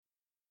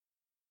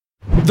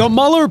The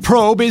Mueller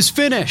probe is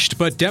finished,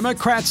 but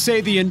Democrats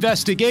say the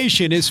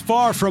investigation is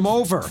far from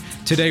over.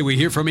 Today we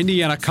hear from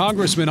Indiana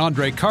Congressman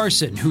Andre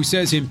Carson, who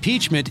says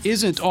impeachment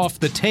isn't off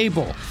the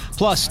table.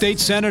 Plus, state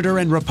senator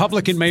and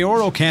Republican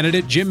mayoral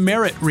candidate Jim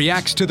Merritt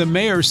reacts to the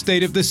mayor's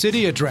State of the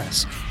City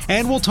address.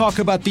 And we'll talk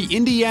about the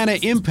Indiana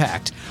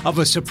impact of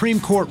a Supreme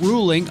Court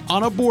ruling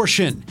on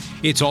abortion.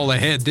 It's all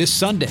ahead this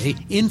Sunday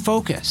in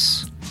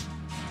Focus.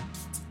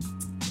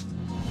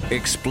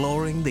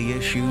 Exploring the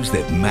issues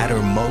that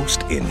matter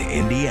most in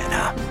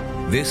Indiana.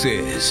 This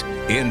is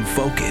In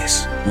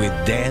Focus with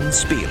Dan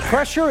Spieler.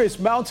 Pressure is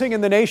mounting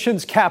in the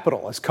nation's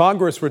capital as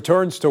Congress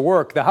returns to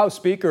work. The House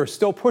Speaker is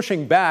still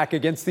pushing back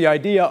against the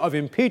idea of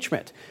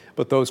impeachment.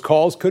 But those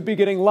calls could be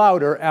getting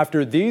louder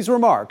after these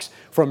remarks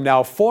from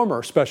now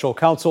former special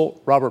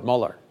counsel Robert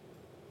Mueller.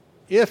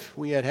 If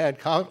we had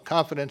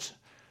confidence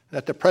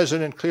that the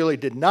president clearly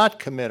did not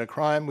commit a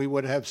crime, we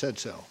would have said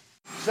so.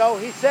 So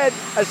he said,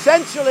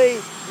 essentially,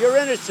 you're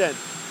innocent.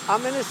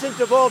 I'm innocent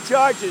of all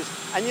charges.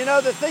 And you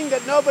know the thing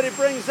that nobody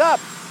brings up?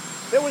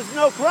 There was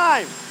no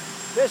crime.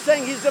 They're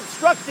saying he's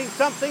obstructing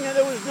something and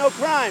there was no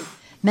crime.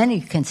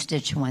 Many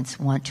constituents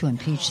want to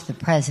impeach the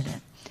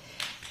president,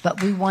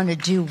 but we want to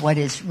do what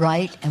is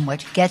right and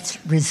what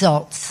gets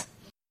results.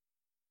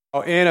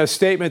 In a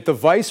statement, the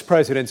vice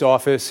president's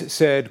office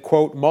said,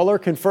 quote, Mueller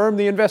confirmed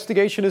the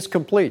investigation is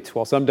complete.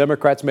 While some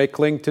Democrats may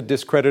cling to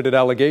discredited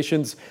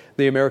allegations,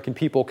 the American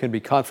people can be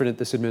confident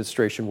this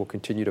administration will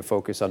continue to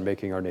focus on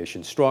making our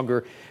nation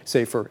stronger,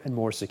 safer, and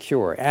more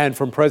secure. And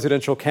from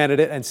presidential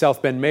candidate and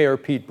South Bend Mayor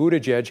Pete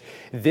Buttigieg,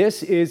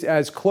 this is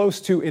as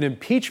close to an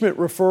impeachment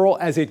referral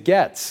as it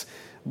gets.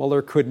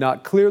 Mueller could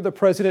not clear the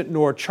president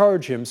nor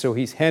charge him, so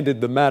he's handed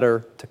the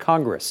matter to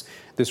Congress.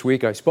 This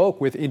week, I spoke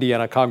with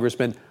Indiana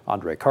Congressman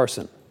Andre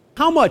Carson.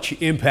 How much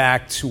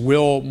impact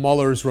will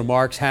Mueller's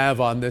remarks have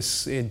on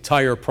this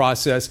entire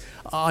process,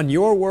 on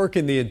your work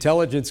in the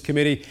Intelligence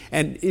Committee?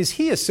 And is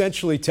he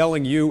essentially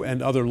telling you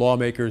and other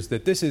lawmakers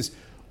that this is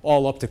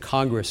all up to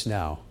Congress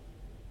now?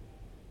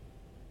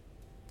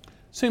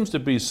 Seems to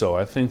be so.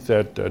 I think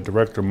that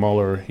Director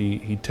Mueller,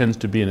 he tends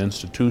to be an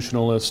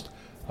institutionalist.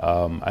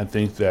 I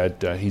think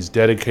that he's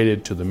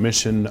dedicated to the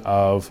mission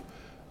of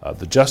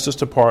the Justice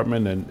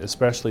Department and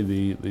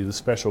especially the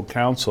special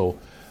counsel.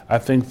 I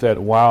think that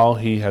while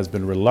he has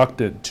been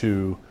reluctant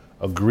to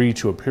agree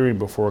to appearing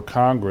before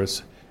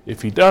Congress,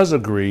 if he does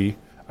agree,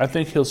 I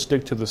think he'll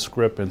stick to the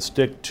script and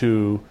stick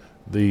to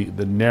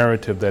the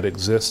narrative that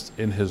exists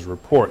in his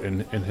report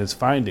and in his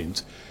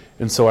findings.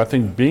 And so I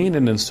think being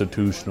an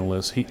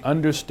institutionalist, he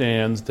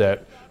understands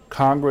that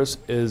Congress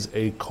is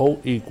a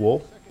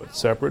co-equal but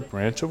separate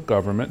branch of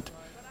government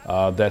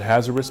that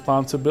has a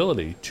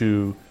responsibility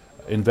to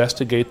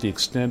investigate the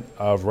extent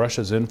of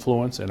Russia's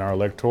influence in our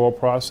electoral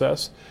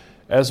process,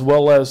 as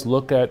well as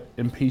look at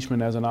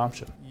impeachment as an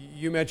option.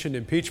 You mentioned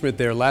impeachment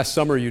there. Last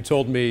summer, you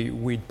told me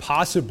we'd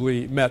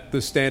possibly met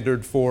the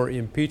standard for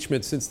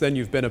impeachment. Since then,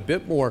 you've been a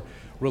bit more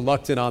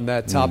reluctant on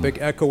that topic,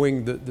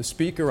 echoing the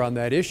Speaker on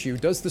that issue.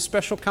 Does the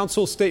special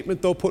counsel's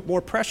statement, though, put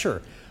more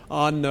pressure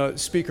on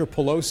Speaker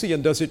Pelosi,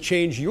 and does it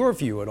change your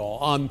view at all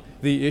on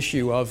the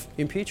issue of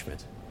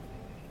impeachment?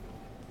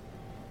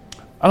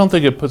 I don't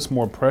think it puts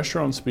more pressure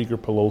on Speaker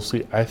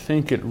Pelosi. I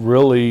think it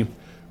really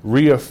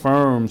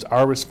reaffirms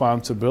our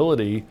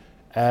responsibility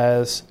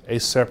as a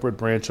separate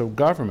branch of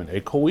government, a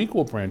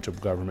co-equal branch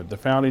of government. The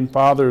Founding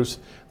Fathers,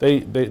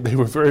 they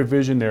were very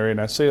visionary, and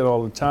I say it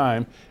all the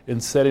time, in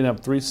setting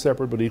up three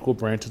separate but equal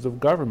branches of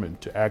government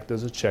to act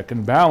as a check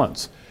and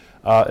balance.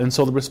 And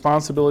so the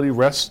responsibility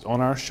rests on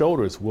our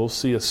shoulders. We'll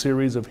see a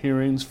series of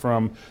hearings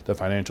from the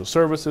Financial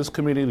Services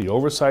Committee, the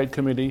Oversight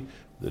Committee,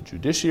 the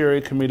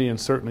Judiciary Committee, and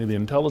certainly the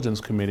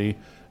Intelligence Committee,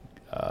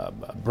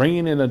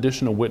 bringing in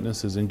additional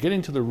witnesses and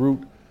getting to the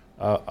root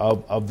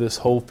of this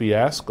whole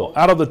fiasco.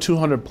 Out of the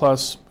 200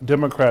 plus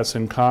Democrats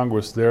in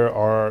Congress, there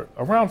are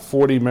around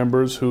 40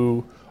 members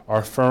who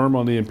are firm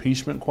on the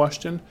impeachment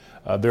question.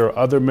 There are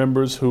other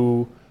members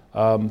who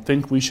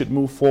think we should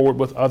move forward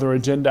with other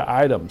agenda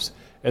items.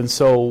 And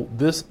so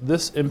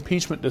this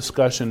impeachment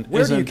discussion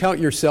Where do you count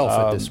yourself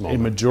at this moment?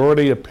 A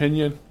majority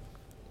opinion.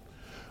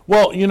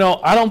 Well,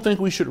 I don't think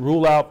we should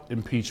rule out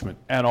impeachment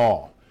at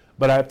all.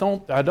 But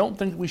I don't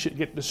think we should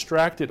get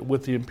distracted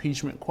with the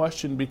impeachment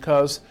question,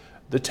 because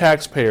the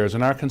taxpayers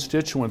and our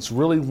constituents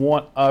really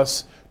want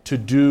us to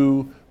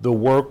do the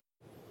work.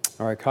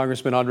 All right,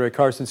 Congressman Andre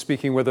Carson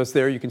speaking with us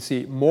there. You can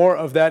see more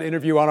of that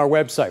interview on our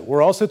website.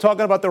 We're also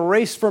talking about the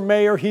race for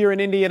mayor here in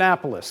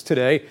Indianapolis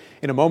today.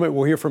 In a moment,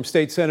 we'll hear from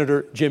State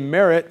Senator Jim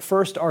Merritt.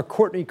 First, our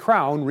Courtney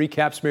Crown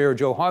recaps Mayor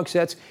Joe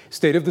Hogsett's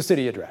State of the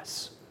City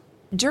address.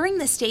 During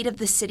the State of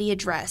the City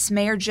address,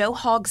 Mayor Joe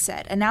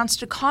Hogsett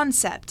announced a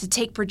concept to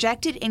take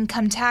projected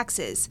income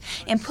taxes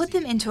and put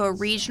them into a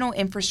regional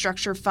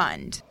infrastructure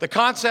fund. The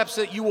concepts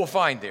that you will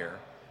find there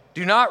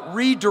do not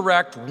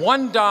redirect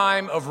one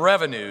dime of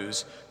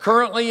revenues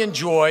currently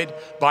enjoyed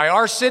by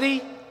our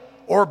city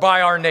or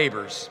by our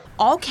neighbors.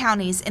 All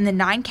counties in the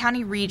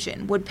 9-county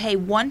region would pay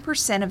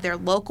 1% of their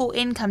local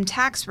income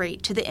tax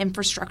rate to the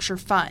infrastructure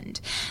fund.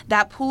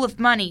 That pool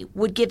of money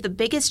would give the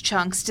biggest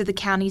chunks to the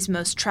counties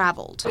most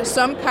traveled.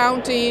 Some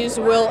counties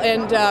will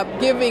end up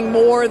giving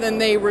more than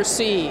they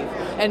receive,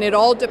 and it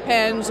all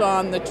depends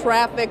on the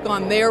traffic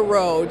on their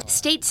road.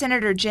 State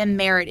Senator Jim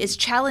Merritt is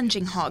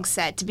challenging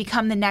Hogsett to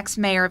become the next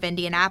mayor of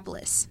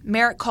Indianapolis.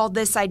 Merritt called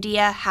this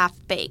idea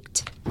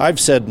half-baked. I've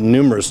said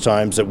numerous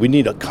times that we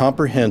need a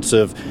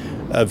comprehensive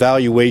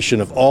evaluation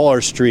of all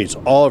our streets,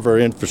 all of our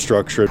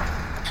infrastructure.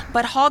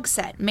 But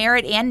Hogsett,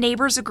 Merritt, and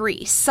neighbors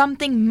agree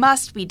something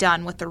must be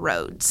done with the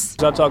roads.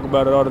 I talk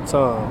about it all the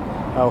time,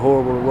 how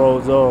horrible the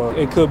roads are.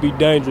 It could be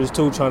dangerous,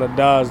 too, trying to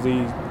dodge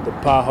the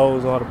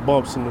potholes and all the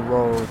bumps in the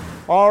road.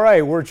 All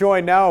right, we're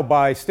joined now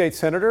by State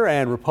Senator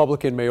and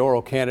Republican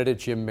mayoral candidate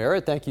Jim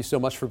Merritt. Thank you so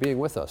much for being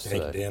with us today.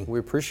 Thank you, Dan. We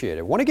appreciate it.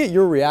 I want to get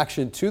your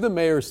reaction to the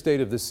mayor's State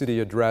of the City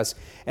address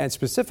and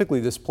specifically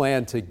this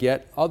plan to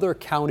get other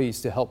counties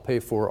to help pay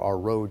for our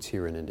roads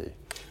here in Indy.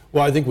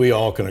 Well, I think we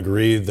all can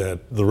agree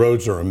that the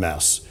roads are a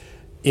mess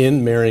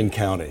in Marion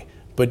County.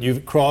 But you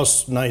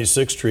cross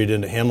 96th Street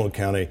into Hamilton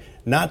County,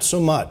 not so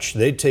much.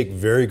 They take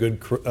very good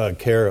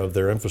care of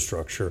their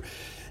infrastructure.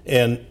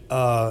 And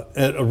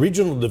a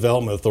regional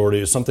development authority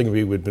is something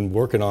we've been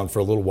working on for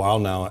a little while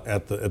now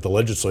at the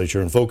legislature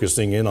and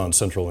focusing in on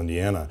central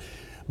Indiana.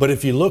 But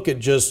if you look at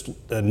just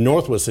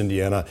northwest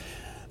Indiana,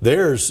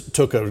 theirs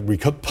took a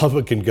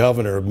Republican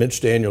governor,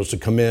 Mitch Daniels, to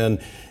come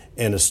in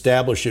and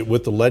establish it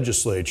with the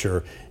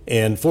legislature.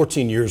 And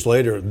 14 years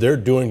later, they're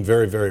doing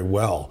very, very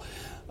well.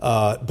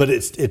 But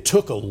it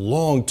took a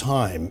long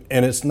time,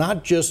 and it's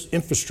not just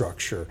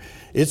infrastructure.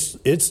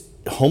 It's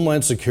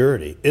Homeland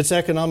Security, it's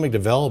economic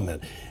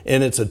development,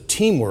 and it's a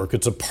teamwork,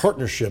 it's a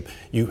partnership.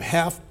 You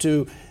have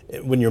to,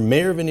 when you're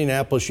mayor of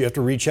Indianapolis, you have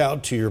to reach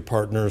out to your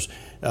partners,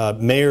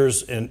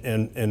 mayors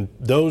and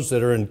those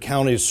that are in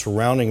counties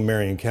surrounding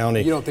Marion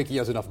County. You don't think he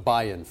has enough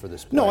buy-in for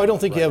this plan? No, I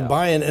don't think right you have now.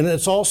 buy-in, and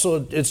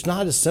it's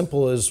not as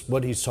simple as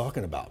what he's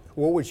talking about.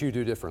 What would you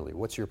do differently?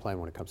 What's your plan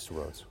when it comes to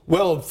roads?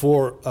 Well,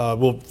 for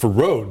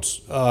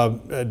roads,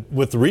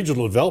 with the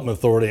Regional Development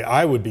Authority,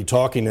 I would be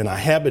talking, and I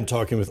have been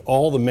talking with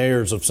all the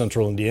mayors of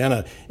Central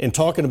Indiana, and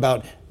talking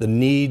about the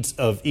needs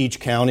of each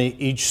county,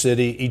 each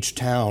city, each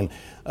town.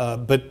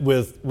 But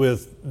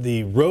with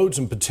the roads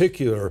in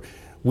particular,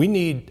 we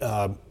need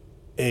a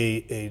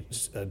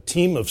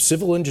team of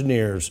civil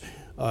engineers,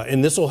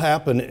 and this will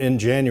happen in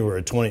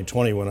January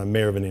 2020 when I'm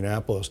mayor of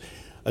Indianapolis,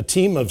 a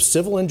team of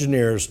civil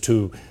engineers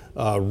to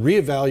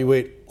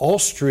reevaluate all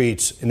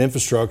streets and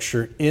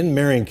infrastructure in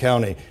Marion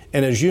County.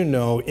 And as you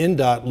know,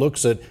 INDOT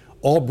looks at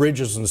all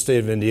bridges in the state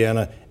of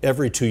Indiana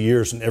every 2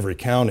 years in every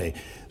county.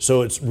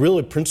 So it's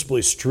really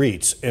principally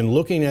streets, and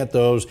looking at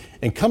those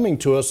and coming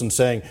to us and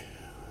saying,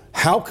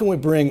 how can we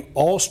bring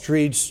all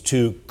streets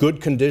to good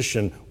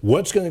condition?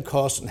 What's going to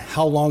cost and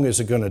how long is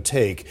it going to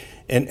take?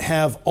 And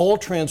have all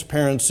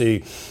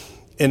transparency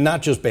and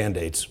not just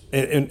Band-Aids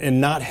and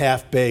not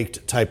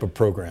half-baked type of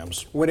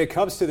programs. When it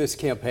comes to this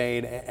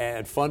campaign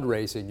and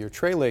fundraising, you're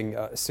trailing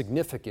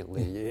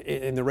significantly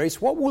in the race.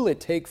 What will it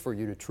take for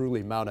you to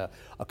truly mount a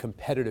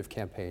competitive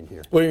campaign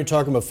here? When you're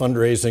talking about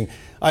fundraising,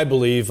 I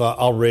believe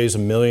I'll raise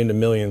 $1 million to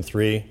 $1.3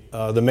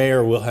 million. The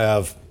mayor will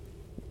have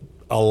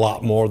a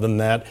lot more than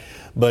that.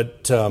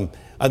 But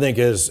I think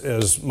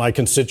as my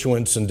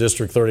constituents in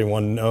District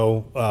 31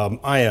 know,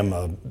 I am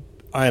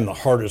the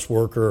hardest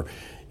worker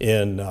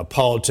in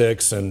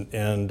politics, and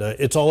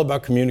it's all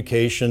about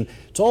communication.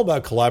 It's all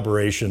about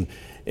collaboration,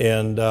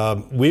 and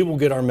we will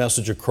get our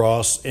message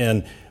across.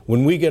 And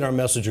when we get our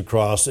message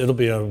across, it'll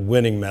be a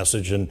winning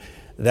message, and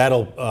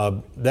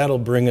that'll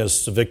bring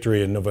us to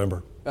victory in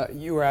November.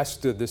 You were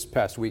asked this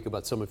past week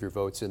about some of your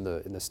votes in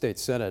the state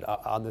Senate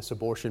on this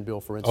abortion bill,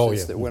 for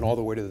instance, that went all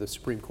the way to the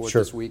Supreme Court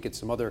this week, and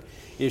some other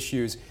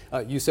issues.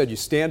 You said you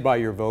stand by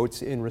your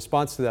votes. In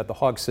response to that, the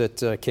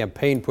Hogsett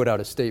campaign put out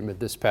a statement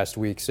this past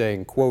week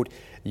saying, quote,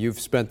 "You've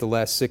spent the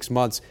last 6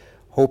 months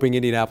hoping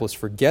Indianapolis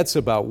forgets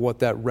about what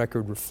that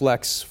record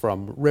reflects,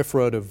 from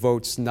RFRA to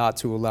votes not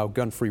to allow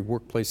gun-free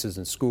workplaces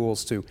and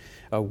schools to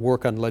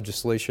work on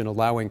legislation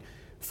allowing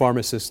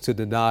pharmacists to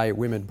deny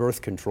women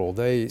birth control."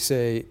 They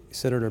say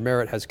Senator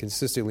Merritt has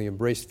consistently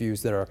embraced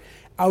views that are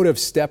out of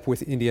step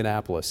with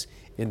Indianapolis,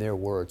 in their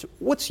words.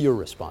 What's your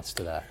response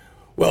to that?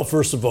 Well,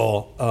 first of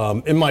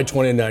all, in my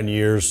 29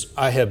 years,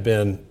 I have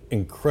been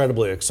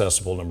incredibly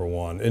accessible, number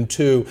one. And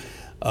two,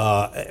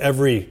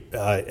 every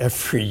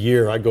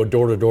year I go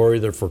door to door,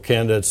 either for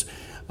candidates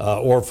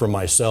or for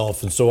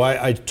myself. And so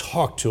I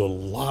talk to a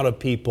lot of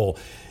people.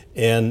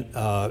 And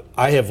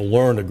I have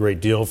learned a great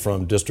deal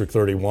from District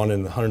 31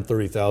 and the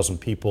 130,000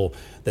 people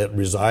that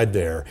reside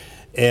there.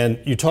 And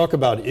you talk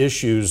about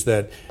issues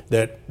that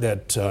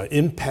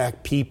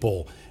impact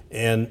people.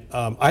 And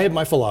I have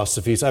my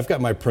philosophies, I've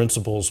got my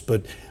principles,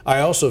 but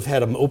I also have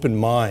had an open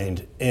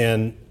mind.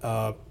 And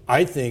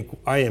I think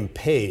I am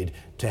paid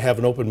to have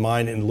an open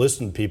mind and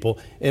listen to people.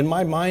 And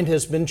my mind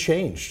has been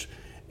changed.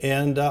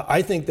 And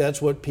I think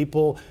that's what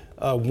people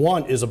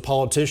want is a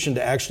politician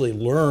to actually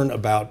learn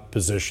about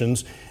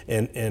positions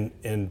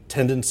and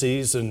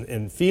tendencies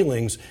and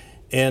feelings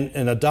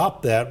and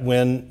adopt that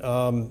when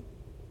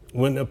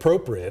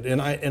appropriate.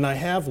 And I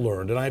have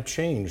learned and I've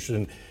changed.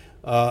 And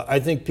I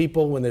think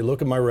people, when they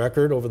look at my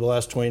record over the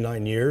last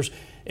 29 years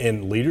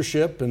and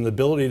leadership and the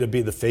ability to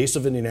be the face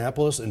of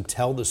Indianapolis and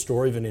tell the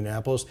story of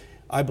Indianapolis,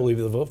 I believe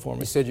they'll vote for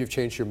me. You said you've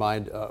changed your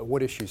mind.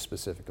 What issues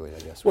specifically, I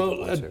guess?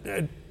 Well,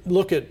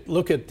 look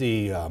at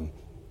the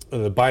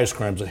bias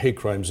crimes, the hate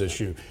crimes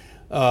issue.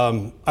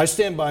 I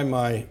stand by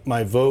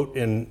my vote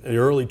in the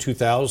early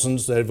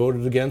 2000s that I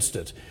voted against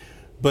it.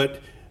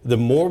 But the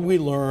more we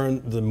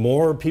learn, the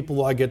more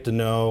people I get to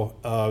know,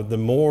 the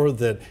more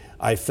that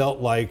I felt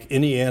like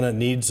Indiana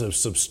needs a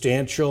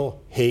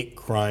substantial hate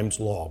crimes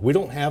law. We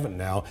don't have it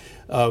now.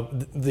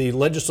 The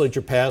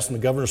legislature passed and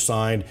the governor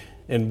signed,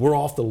 and we're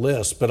off the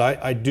list. But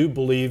I do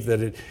believe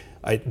that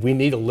we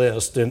need a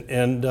list.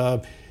 And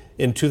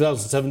in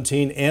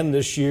 2017 and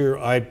this year,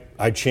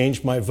 I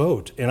changed my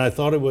vote, and I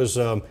thought it was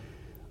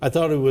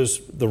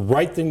the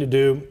right thing to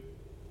do.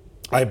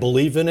 I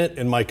believe in it,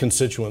 and my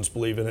constituents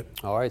believe in it.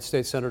 All right,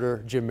 State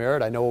Senator Jim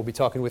Merritt, I know we'll be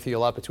talking with you a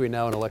lot between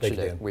now and Election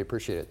Day. We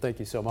appreciate it. Thank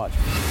you so much.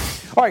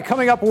 All right,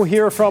 coming up, we'll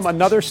hear from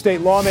another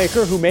state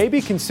lawmaker who may be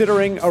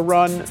considering a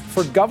run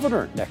for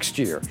governor next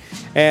year.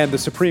 And the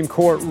Supreme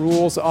Court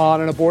rules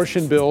on an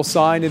abortion bill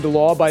signed into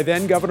law by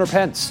then Governor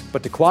Pence,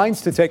 but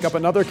declines to take up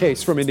another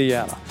case from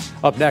Indiana.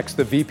 Up next,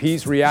 the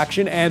VP's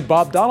reaction, and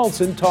Bob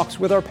Donaldson talks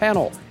with our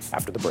panel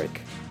after the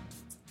break.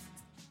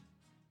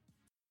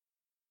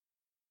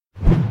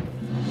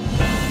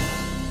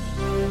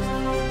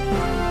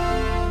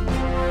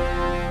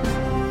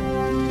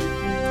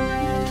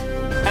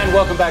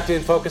 Welcome back to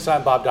In Focus.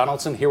 I'm Bob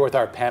Donaldson, here with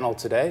our panel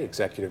today,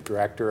 Executive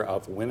Director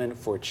of Women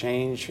for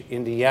Change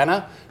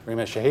Indiana,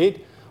 Rima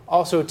Shahid.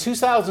 Also,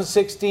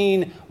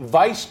 2016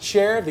 Vice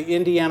Chair of the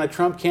Indiana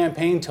Trump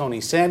Campaign, Tony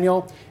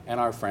Samuel,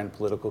 and our friend,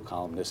 political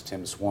columnist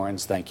Tim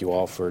Swarns. Thank you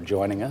all for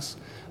joining us.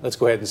 Let's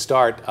go ahead and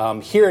start.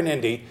 Here in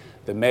Indy,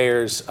 the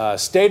mayor's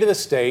State of the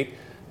State,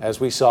 as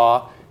we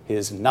saw,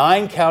 his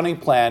 9-county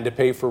plan to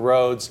pay for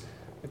roads.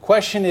 The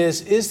question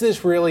is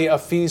this really a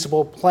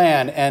feasible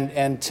plan?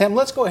 And Tim,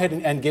 let's go ahead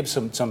and give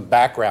some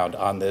background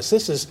on this.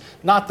 This is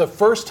not the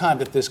first time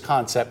that this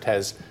concept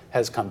has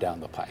come down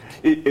the pike.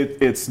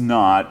 It's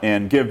not,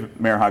 and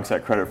give Mayor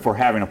Hogsett credit for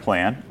having a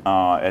plan.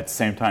 At the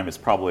same time, it's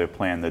probably a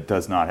plan that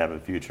does not have a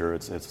future.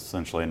 It's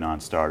essentially a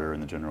non-starter in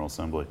the General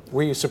Assembly.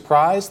 Were you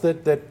surprised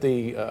that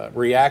the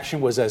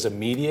reaction was as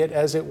immediate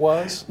as it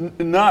was?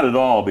 Not at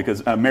all,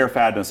 because Mayor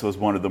Fadness was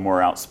one of the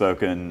more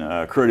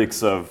outspoken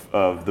critics of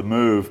the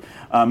move.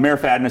 Mayor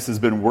Fadness has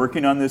been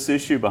working on this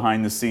issue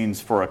behind the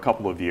scenes for a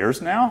couple of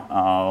years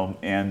now,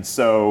 and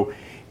so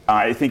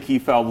I think he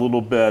felt a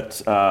little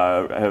bit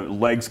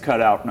legs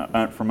cut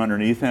out from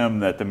underneath him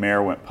that the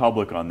mayor went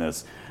public on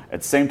this.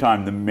 At the same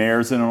time, the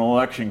mayor's in an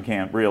re-election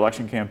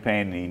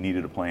campaign, and he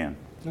needed a plan.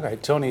 Okay,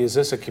 Tony, is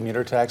this a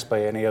commuter tax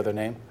by any other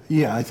name?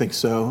 Yeah, I think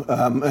so.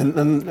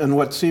 And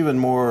what's even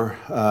more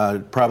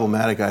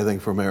problematic, I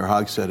think, for Mayor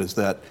Hogsett is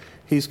that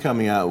he's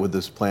coming out with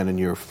this plan in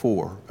year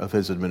 4 of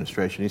his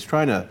administration. He's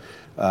trying to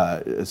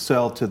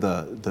sell to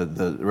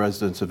the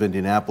residents of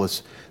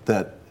Indianapolis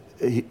that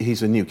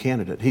he's a new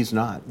candidate. He's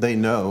not. They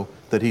know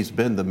that he's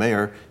been the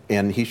mayor,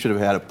 and he should have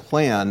had a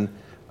plan,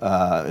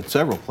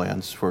 several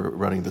plans for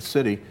running the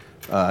city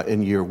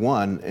in year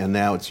 1, and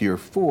now it's year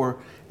 4,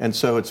 and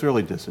so it's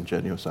really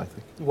disingenuous, I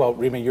think. Well,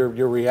 Rima,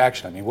 your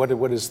reaction. I mean,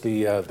 what is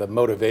the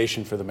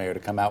motivation for the mayor to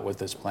come out with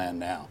this plan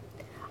now?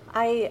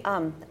 I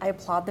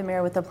applaud the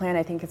mayor with the plan.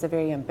 I think it's a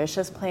very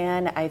ambitious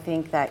plan. I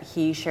think that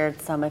he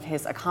shared some of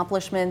his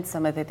accomplishments,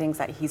 some of the things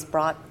that he's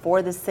brought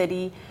for the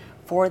city,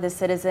 for the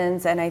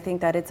citizens, and I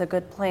think that it's a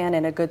good plan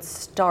and a good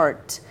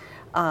start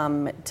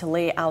to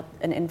lay out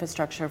an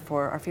infrastructure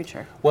for our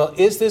future. Well,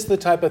 is this the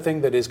type of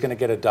thing that is going to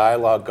get a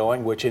dialogue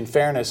going, which in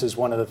fairness is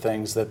one of the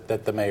things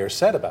that the mayor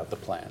said about the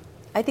plan?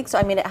 I think so.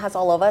 I mean, it has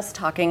all of us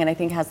talking, and I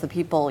think it has the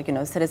people,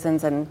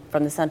 citizens and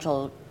from the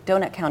central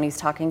donut counties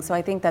talking, so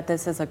I think that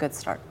this is a good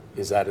start.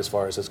 Is that as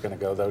far as it's going to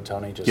go, though,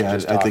 Tony?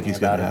 I think he's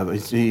going to have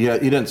it. He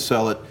didn't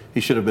sell it.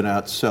 He should have been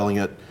out selling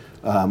it,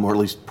 or at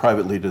least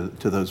privately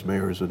to those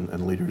mayors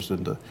and leaders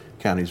in the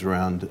counties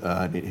around.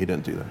 He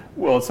didn't do that.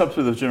 Well, it's up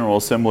to the General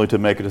Assembly to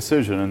make a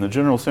decision, and the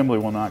General Assembly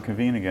will not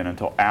convene again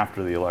until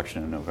after the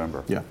election in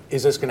November. Yeah.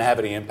 Is this going to have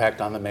any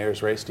impact on the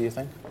mayor's race, do you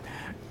think?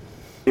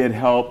 It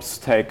helps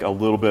take a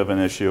little bit of an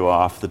issue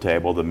off the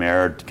table. The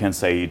mayor can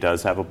say he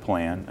does have a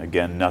plan.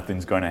 Again,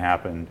 nothing's going to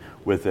happen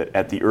with it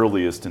at the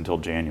earliest until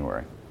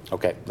January.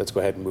 Okay, let's go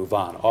ahead and move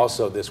on.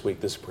 Also this week,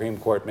 the Supreme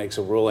Court makes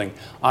a ruling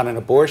on an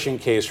abortion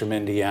case from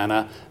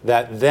Indiana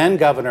that then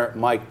Governor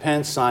Mike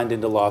Pence signed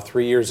into law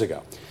 3 years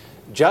ago.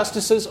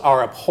 Justices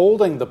are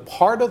upholding the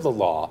part of the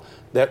law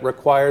that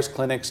requires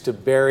clinics to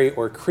bury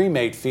or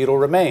cremate fetal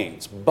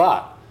remains,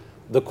 but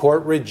the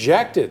court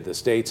rejected the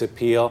state's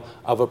appeal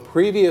of a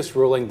previous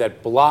ruling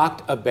that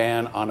blocked a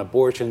ban on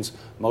abortions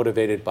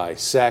motivated by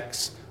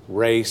sex,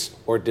 race,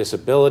 or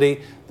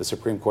disability. The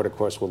Supreme Court, of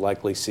course, will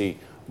likely see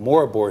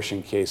more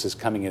abortion cases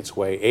coming its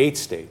way. 8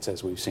 states,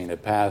 as we've seen,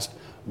 have passed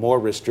more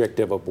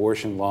restrictive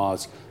abortion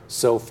laws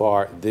so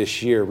far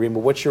this year. Rima,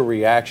 what's your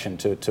reaction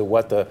to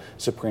what the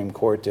Supreme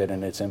Court did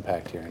and its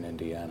impact here in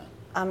Indiana?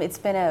 It's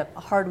been a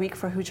hard week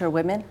for Hoosier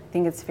women. I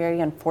think it's very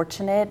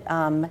unfortunate.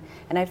 And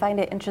I find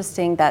it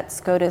interesting that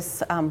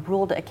SCOTUS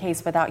ruled a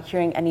case without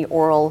hearing any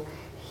oral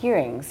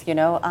hearings.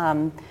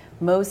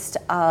 Most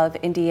of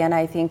Indiana,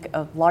 I think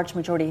a large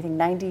majority, I think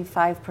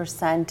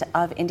 95%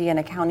 of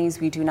Indiana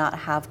counties, we do not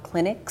have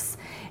clinics.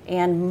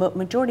 And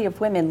majority of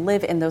women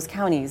live in those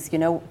counties.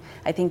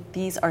 I think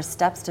these are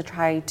steps to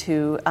try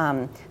to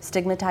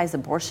stigmatize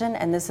abortion,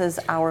 and this is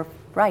our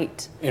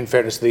right. In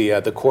fairness,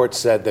 the court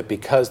said that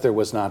because there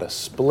was not a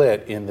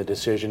split in the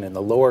decision, in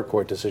the lower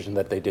court decision,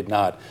 that they did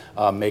not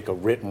make a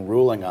written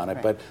ruling on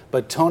it. Right.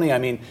 But Tony, I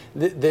mean,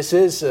 this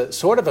is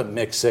sort of a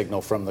mixed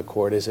signal from the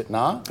court, is it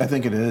not? I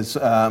think it is.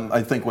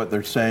 I think what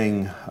they're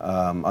saying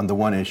on the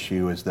one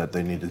issue is that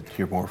they need to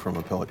hear more from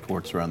appellate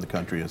courts around the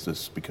country as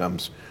this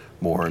becomes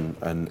more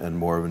and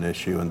more of an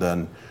issue. And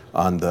then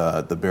on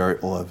the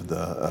burial of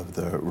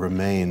the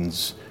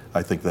remains,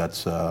 I think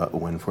that's a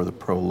win for the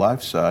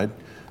pro-life side.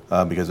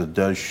 Because it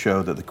does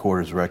show that the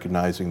court is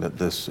recognizing that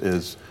this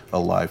is a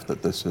life,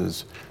 that this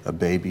is a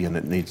baby, and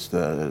it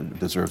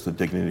deserves the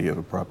dignity of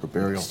a proper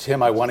burial.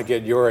 Tim, I want to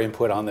get your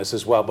input on this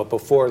as well, but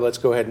before, let's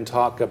go ahead and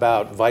talk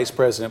about Vice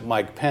President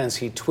Mike Pence.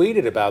 He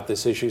tweeted about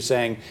this issue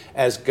saying,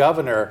 as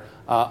governor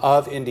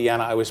of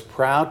Indiana, I was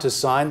proud to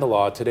sign the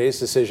law. Today's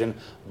decision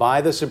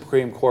by the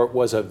Supreme Court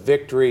was a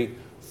victory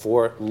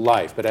for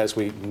life. But as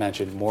we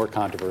mentioned, more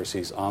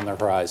controversies on the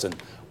horizon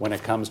when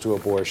it comes to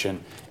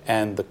abortion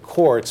and the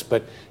courts.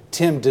 But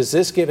Tim, does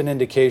this give an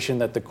indication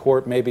that the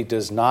court maybe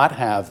does not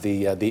have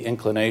the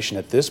inclination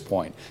at this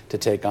point to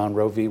take on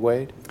Roe v.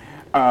 Wade?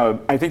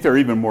 I think there are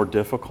even more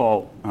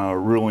difficult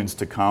rulings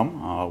to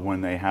come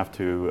when they have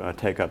to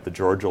take up the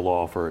Georgia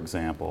law, for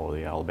example,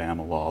 the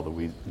Alabama law,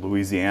 the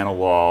Louisiana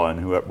law,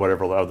 and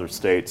whatever other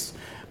states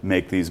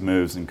make these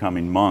moves in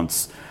coming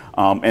months.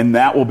 And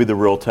that will be the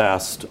real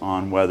test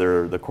on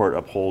whether the court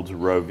upholds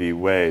Roe v.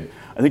 Wade.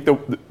 I think,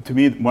 to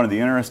me, one of the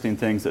interesting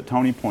things that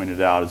Tony pointed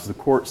out is the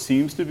court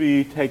seems to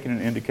be taking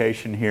an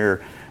indication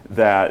here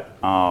that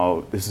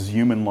this is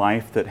human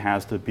life that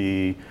has to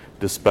be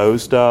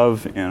disposed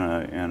of in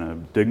a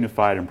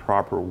dignified and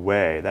proper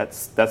way.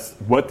 That's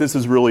what this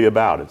is really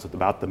about. It's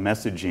about the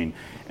messaging,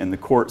 and the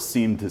court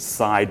seemed to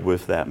side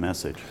with that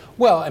message.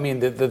 Well, I mean,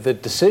 the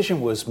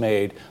decision was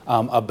made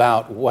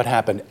about what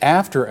happened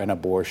after an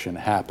abortion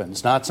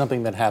happens, not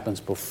something that happens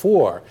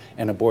before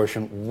an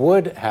abortion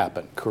would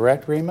happen.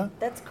 Correct, Rima?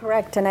 That's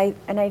correct, and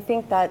I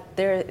think that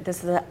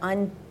this is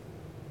an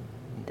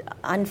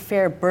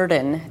unfair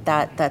burden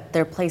that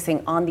they're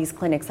placing on these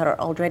clinics that are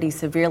already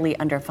severely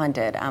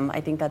underfunded.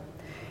 I think that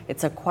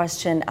it's a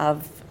question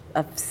of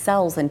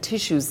cells and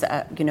tissues,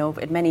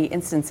 in many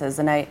instances,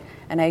 and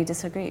I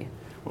disagree.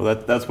 Well,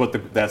 that's what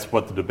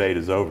the debate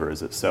is over.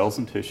 Is it cells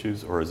and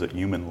tissues, or is it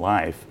human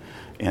life?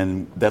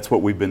 And that's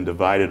what we've been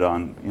divided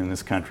on in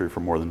this country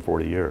for more than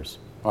 40 years.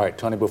 All right,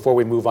 Tony, before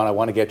we move on, I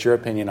want to get your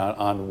opinion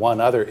on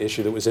one other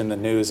issue that was in the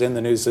news. In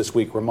the news this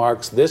week,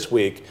 remarks this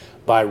week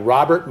by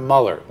Robert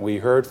Mueller. We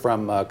heard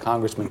from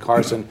Congressman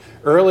Carson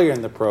earlier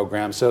in the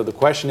program. So the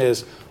question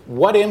is,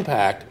 what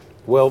impact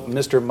will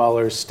Mr.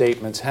 Mueller's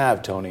statements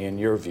have, Tony, in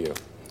your view?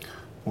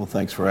 Well,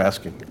 thanks for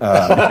asking.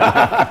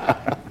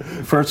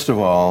 First of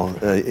all,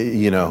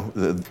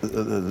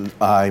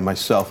 I,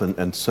 myself,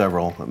 and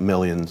several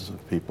millions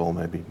of people,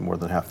 maybe more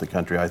than half the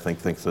country, I think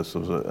this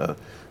was a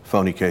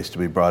phony case to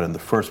be brought in the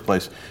first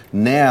place.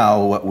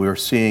 Now, what we're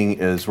seeing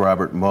is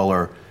Robert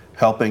Mueller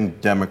helping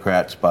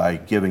Democrats by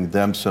giving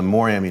them some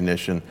more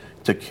ammunition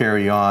to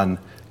carry on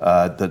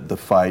the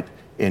fight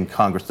in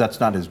Congress. That's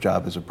not his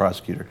job as a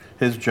prosecutor.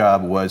 His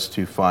job was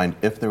to find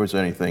if there was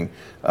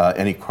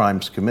any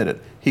crimes committed.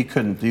 He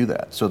couldn't do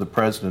that. So the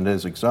president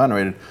is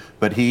exonerated,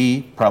 but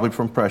he, probably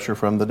from pressure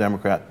from the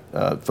Democrat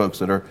folks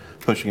that are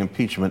pushing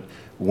impeachment,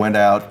 went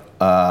out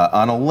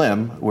on a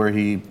limb where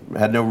he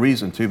had no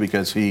reason to,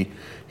 because he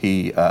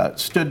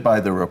stood by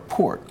the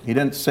report. He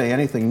didn't say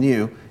anything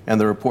new, and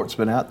the report's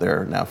been out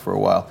there now for a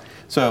while.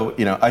 So,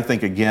 I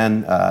think,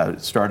 again,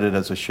 it started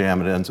as a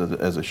sham, it ends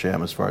as a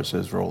sham as far as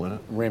his role in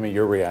it. Rima,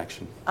 your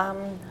reaction?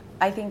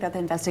 I think that the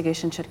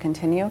investigation should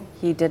continue.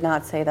 He did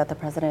not say that the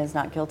president is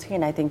not guilty,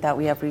 and I think that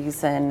we have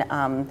reason,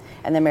 and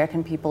the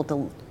American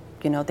people,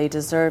 they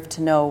deserve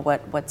to know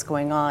what's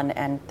going on,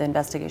 and the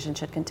investigation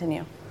should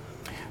continue.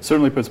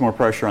 Certainly puts more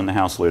pressure on the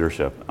House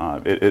leadership.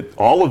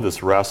 All of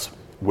this rests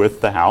with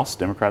the House.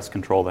 Democrats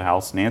control the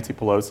House. Nancy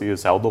Pelosi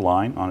has held the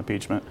line on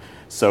impeachment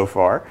so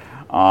far.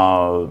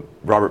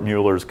 Robert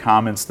Mueller's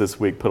comments this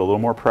week put a little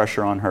more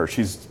pressure on her.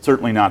 She's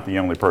certainly not the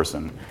only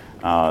person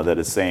that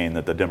is saying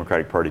that the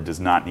Democratic Party does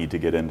not need to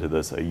get into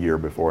this a year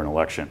before an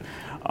election.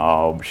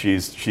 She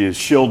is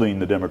shielding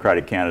the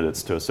Democratic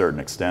candidates to a certain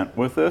extent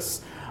with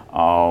this,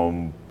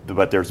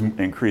 but there's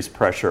increased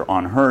pressure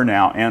on her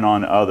now and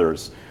on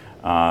others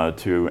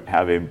to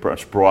have a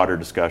much broader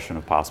discussion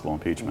of possible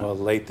impeachment. Well,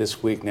 late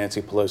this week,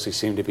 Nancy Pelosi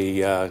seemed to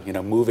be,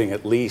 moving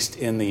at least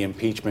in the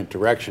impeachment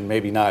direction.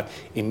 Maybe not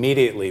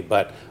immediately,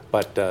 but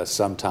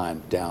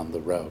sometime down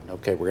the road.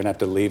 Okay, we're going to have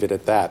to leave it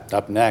at that.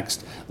 Up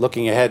next,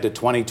 looking ahead to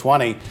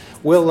 2020,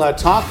 we'll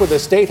talk with a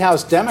State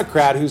House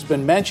Democrat who's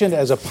been mentioned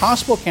as a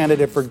possible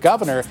candidate for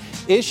governor.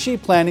 Is she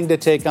planning to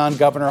take on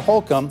Governor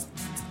Holcomb?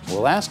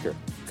 We'll ask her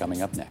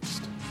coming up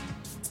next.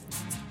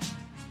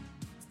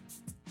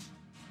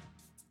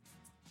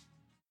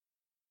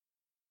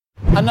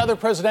 Another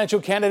presidential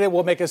candidate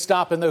will make a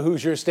stop in the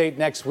Hoosier State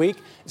next week.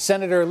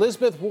 Senator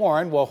Elizabeth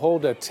Warren will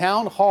hold a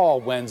town hall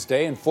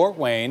Wednesday in Fort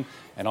Wayne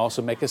and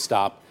also make a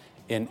stop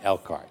in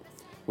Elkhart.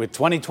 With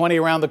 2020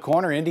 around the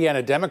corner,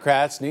 Indiana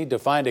Democrats need to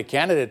find a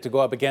candidate to go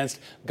up against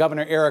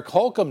Governor Eric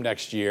Holcomb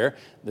next year.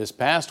 This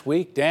past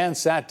week, Dan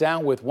sat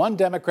down with one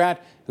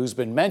Democrat who's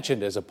been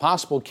mentioned as a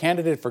possible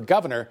candidate for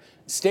governor,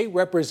 State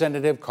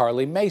Representative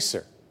Carly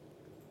Macer.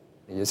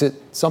 Is it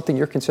something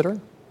you're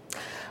considering?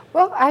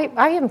 Well,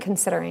 I am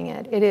considering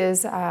it. It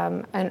is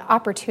an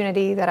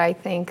opportunity that I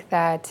think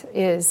that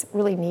is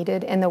really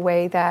needed in the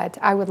way that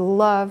I would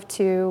love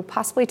to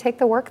possibly take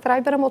the work that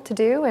I've been able to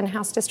do in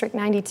House District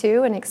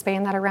 92 and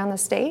expand that around the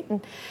state.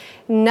 And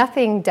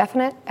nothing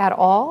definite at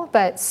all,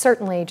 but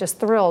certainly just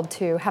thrilled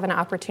to have an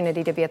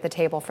opportunity to be at the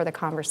table for the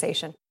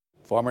conversation.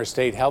 Former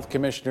State Health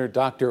Commissioner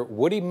Dr.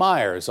 Woody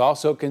Meyer is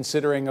also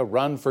considering a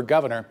run for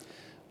governor.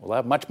 We'll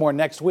have much more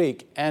next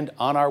week and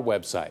on our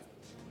website.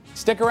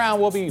 Stick around.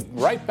 We'll be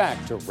right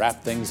back to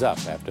wrap things up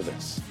after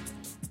this.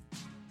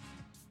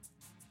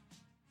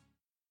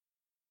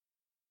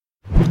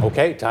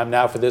 Okay, time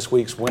now for this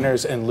week's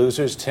winners and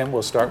losers. Tim,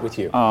 we'll start with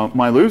you.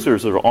 My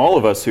losers are all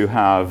of us who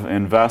have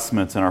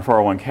investments in our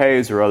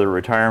 401ks or other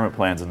retirement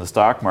plans in the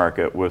stock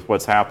market with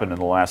what's happened in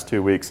the last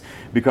 2 weeks.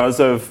 Because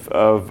of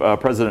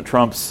President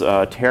Trump's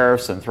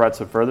tariffs and threats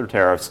of further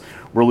tariffs,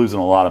 we're losing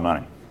a lot of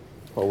money.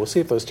 Well, we'll see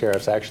if those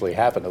tariffs actually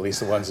happen, at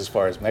least the ones as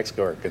far as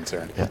Mexico are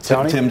concerned. Yeah,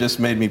 Tim just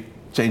made me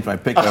change my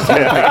pick. I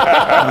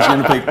was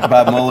going to pick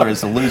Bob Mueller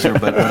as the loser,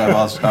 but I've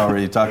also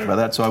already talked about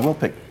that. So I will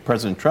pick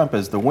President Trump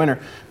as the winner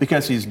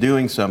because he's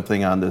doing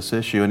something on this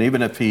issue. And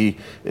even if he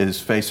is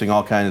facing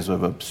all kinds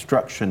of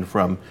obstruction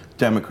from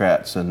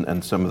Democrats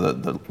and some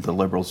of the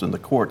liberals in the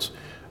courts,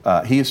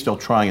 he is still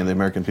trying, and the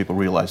American people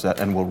realize that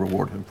and will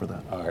reward him for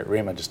that. All right,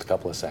 Rima, just a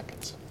couple of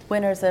seconds.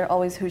 Winners are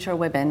always Hoosier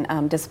women.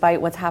 Despite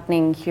what's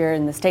happening here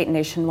in the state and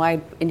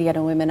nationwide,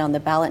 Indiana women on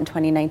the ballot in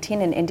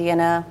 2019 and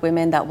Indiana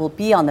women that will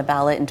be on the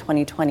ballot in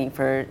 2020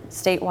 for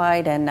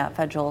statewide and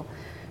federal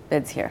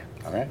bids here.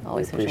 All right,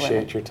 always we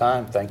appreciate your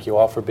time. Thank you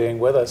all for being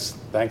with us.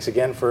 Thanks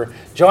again for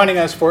joining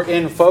us for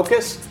In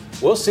Focus.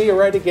 We'll see you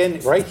right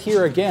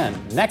here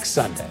again next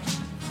Sunday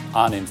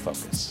on In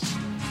Focus.